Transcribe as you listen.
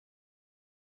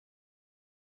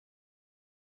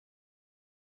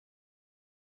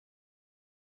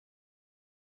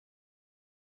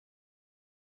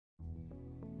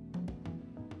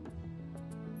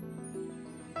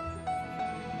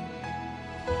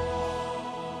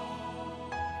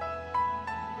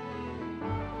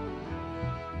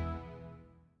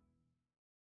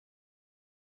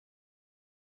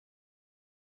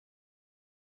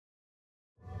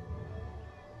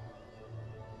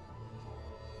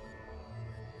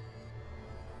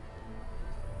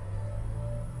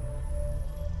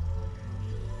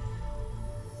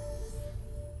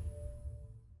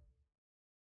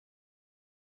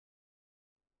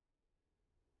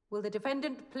Will the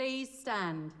defendant please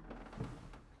stand?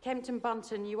 Kempton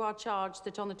Bunton, you are charged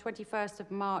that on the 21st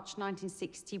of March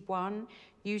 1961,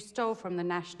 you stole from the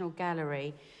National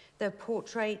Gallery the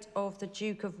portrait of the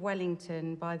Duke of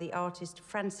Wellington by the artist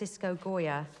Francisco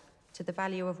Goya to the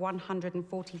value of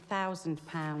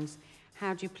 £140,000.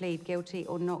 How do you plead, guilty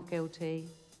or not guilty?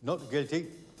 Not guilty.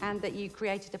 And that you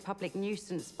created a public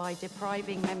nuisance by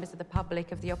depriving members of the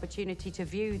public of the opportunity to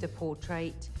view the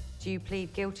portrait. Do you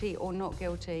plead guilty or not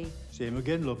guilty? Same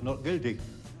again, love, not guilty.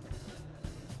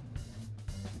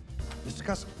 Mr.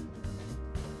 Castle.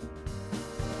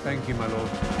 Thank you, my lord.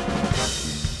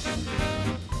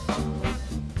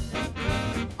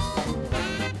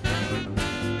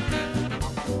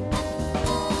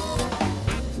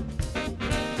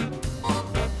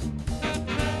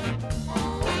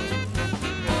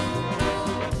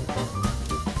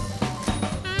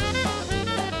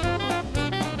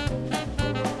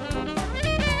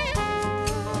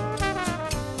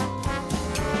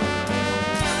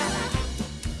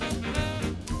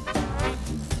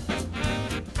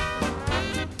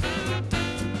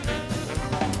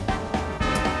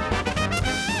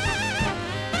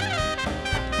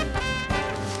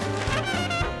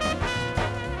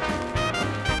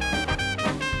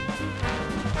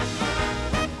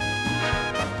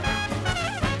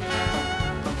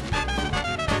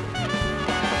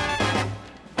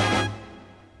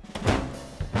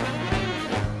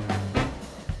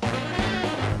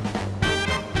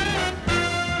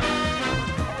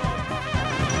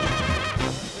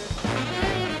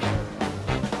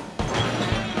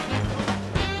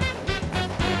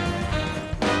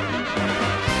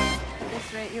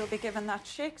 Be giving that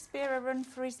Shakespeare a run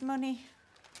for his money.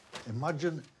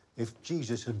 Imagine if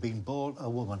Jesus had been born a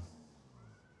woman.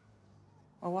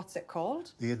 Well, what's it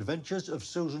called? The Adventures of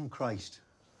Susan Christ.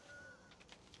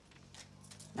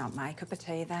 Not my cup of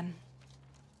tea, then.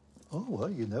 Oh, well,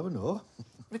 you never know.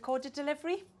 Recorded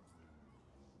delivery?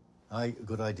 Aye,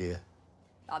 good idea.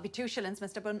 That'll be 2 shillings,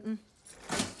 Mr. Bunton.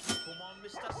 Come on,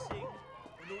 Mr. Singh.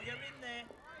 I know you're in there.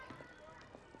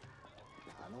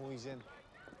 I know he's in.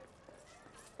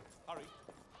 Hurry.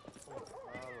 Oh, all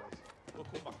right. We'll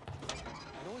come back. I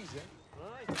know he's in.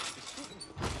 Right. He's shooting.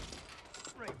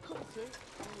 Right, come to.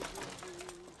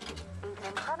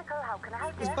 Evening Chronicle, how can I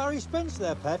help you? Is Barry Spence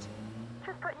there, pet?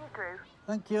 Just putting you through.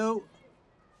 Thank you.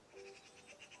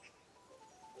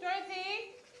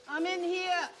 Dorothy, I'm in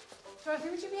here. Dorothy,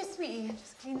 would you be a sweetie and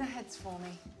just clean the heads for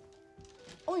me?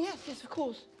 Oh, yes, of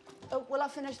course. Will I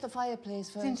finish the fireplace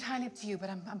first? It's entirely up to you, but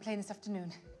I'm playing this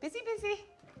afternoon. Busy, busy.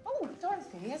 Oh,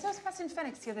 Dorothy, as I was passing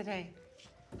Phoenix the other day,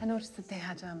 I noticed that they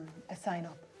had a sign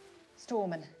up.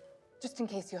 Storming, just in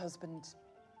case your husband...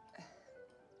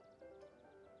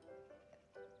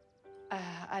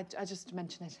 I just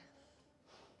mention it.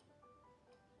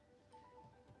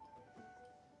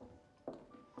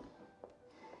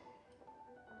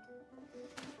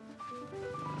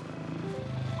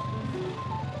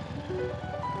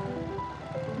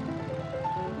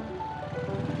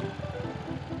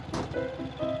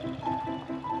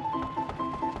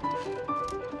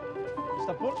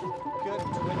 Mr. Bunton. Good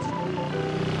twitch. Dad!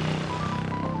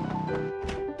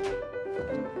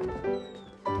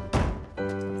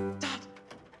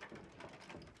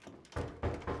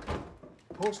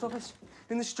 Post office?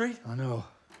 In the street? I know.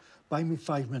 Buy me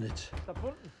 5 minutes. Mr.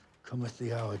 Bunton. Cometh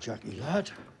the hour, Jackie,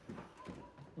 lad.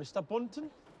 Mr.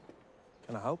 Bunton?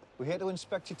 Can I help? We're here to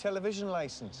inspect your television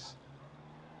license.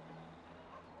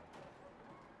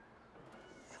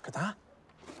 Look at that.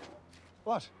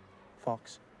 What?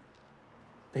 Fox.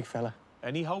 Big fella.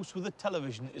 Any house with a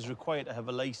television is required to have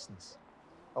a license.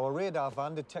 Our radar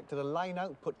van detected a line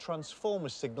output transformer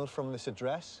signal from this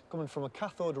address, coming from a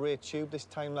cathode ray tube this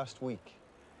time last week.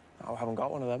 Oh, I haven't got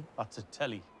one of them. That's a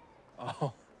telly.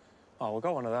 Oh, we've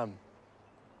got one of them.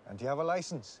 And do you have a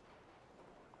license?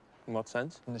 In what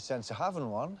sense? In the sense of having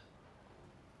one,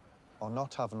 or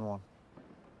not having one.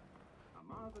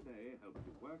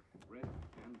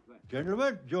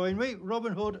 Gentlemen, join me.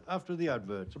 Robin Hood after the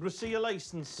advert. So we'll see your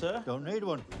licence, sir. Don't need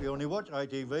one. We only watch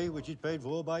ITV, which is paid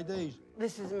for by these.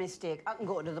 This is a mistake. I can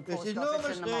go to the This post is no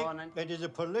office in the mistake. morning. It is a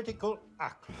political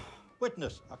act.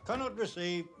 Witness, I cannot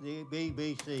receive the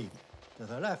BBC. To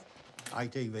the left,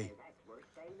 ITV.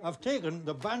 I've taken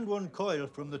the band one coil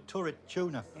from the turret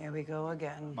tuner. Here we go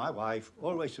again. My wife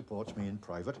always supports me in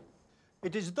private.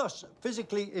 It is thus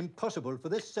physically impossible for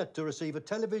this set to receive a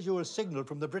televisual signal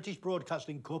from the British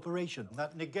Broadcasting Corporation.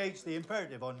 That negates the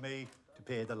imperative on me to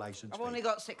pay the licence fee. I've only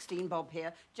got 16 bob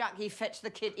here. Jackie, fetch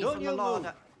the kitty Don't from you the move.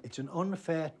 larder. It's an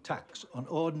unfair tax on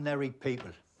ordinary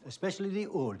people, especially the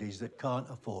oldies that can't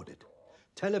afford it.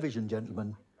 Television,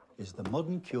 gentlemen, is the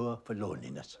modern cure for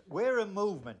loneliness. We're a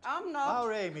movement. I'm not.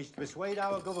 Our aim is to persuade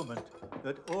our government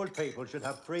that all people should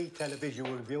have free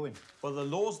televisual viewing. Well, the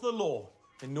law's the law,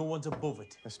 and no one's above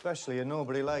it. Especially a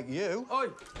nobody like you. Oi,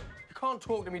 you can't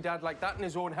talk to me dad like that in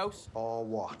his own house. Or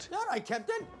what? All right,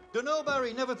 Kempton. Dunno,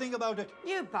 Barry, never think about it.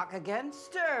 You back again,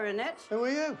 stirring it. Who are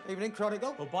you? Evening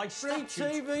Chronicle. Well, by Free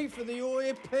statute... TV for the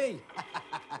OAP.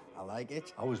 I like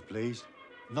it. I was pleased.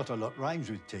 Not a lot rhymes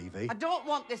with TV. I don't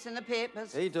want this in the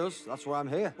papers. He does. That's why I'm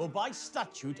here. Well, by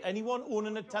statute, anyone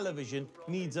owning a television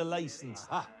needs a licence.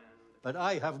 Ah, but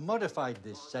I have modified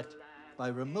this set by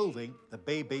removing the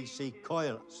BBC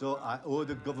coil, so I owe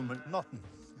the government nothing.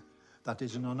 That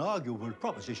is an unarguable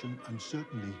proposition and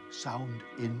certainly sound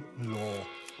in law.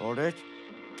 Hold it.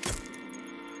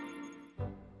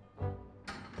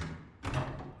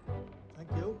 Thank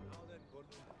you.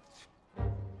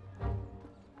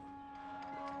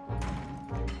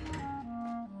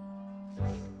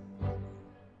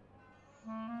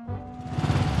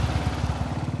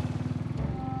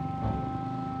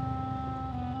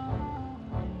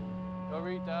 Go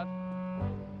read, Dad.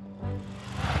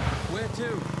 Where to?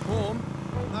 Home?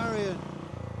 Marion.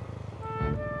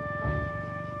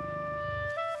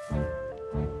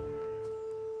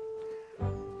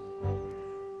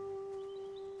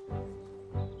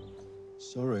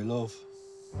 Sorry, love.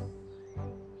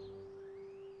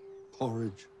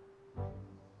 Porridge.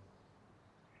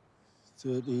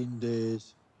 13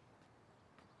 days.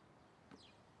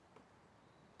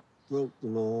 Broke the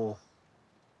law.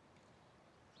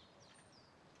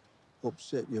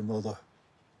 Upset your mother.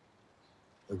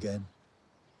 Again.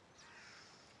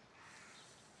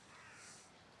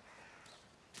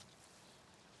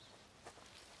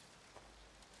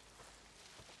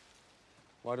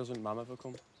 Why doesn't Mum ever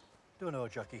come? Don't know,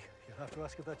 Jackie. You'll have to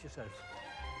ask her that yourself.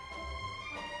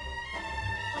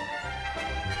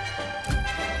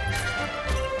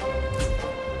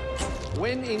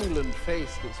 When England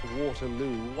faced its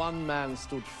Waterloo, one man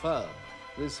stood firm.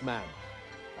 This man,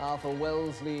 Arthur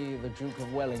Wellesley, the Duke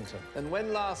of Wellington. And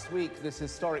when last week this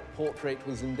historic portrait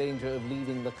was in danger of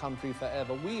leaving the country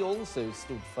forever, we also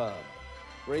stood firm,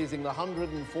 raising the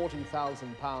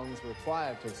 £140,000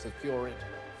 required to secure it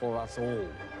for us all.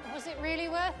 Was it really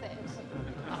worth it?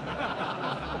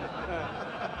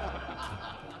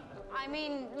 I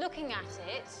mean, looking at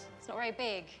it, it's not very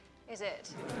big, is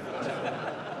it?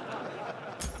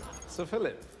 Sir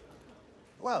Philip.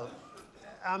 Well,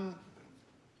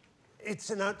 it's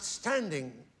an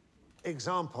outstanding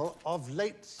example of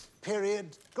late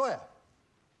period Goya.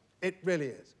 It really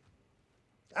is.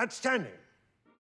 Outstanding.